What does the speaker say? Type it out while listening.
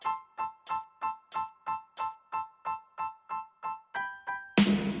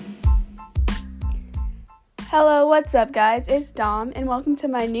Hello, what's up, guys? It's Dom, and welcome to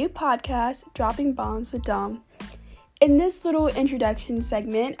my new podcast, Dropping Bombs with Dom. In this little introduction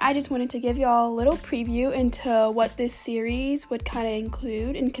segment, I just wanted to give y'all a little preview into what this series would kind of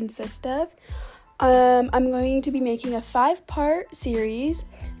include and consist of. I'm going to be making a 5-part series,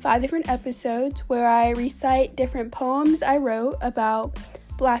 5 different episodes, where I recite different poems I wrote about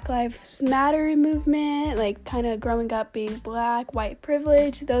Black Lives Matter movement, like kind of growing up being Black, white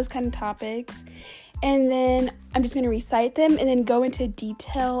privilege, those kind of topics. And then I'm just going to recite them and then go into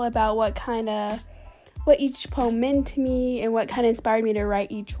detail about what each poem meant to me and what kind of inspired me to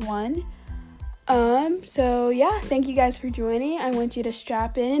write each one. Thank you guys for joining. I want you to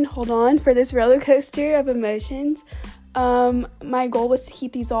strap in and hold on for this roller coaster of emotions. My goal was to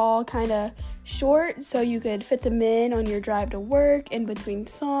keep these all kind of short so you could fit them in on your drive to work, in between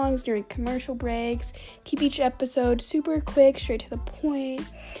songs, during commercial breaks. Keep each episode super quick, straight to the point.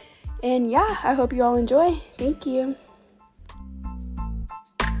 And I hope you all enjoy. Thank you.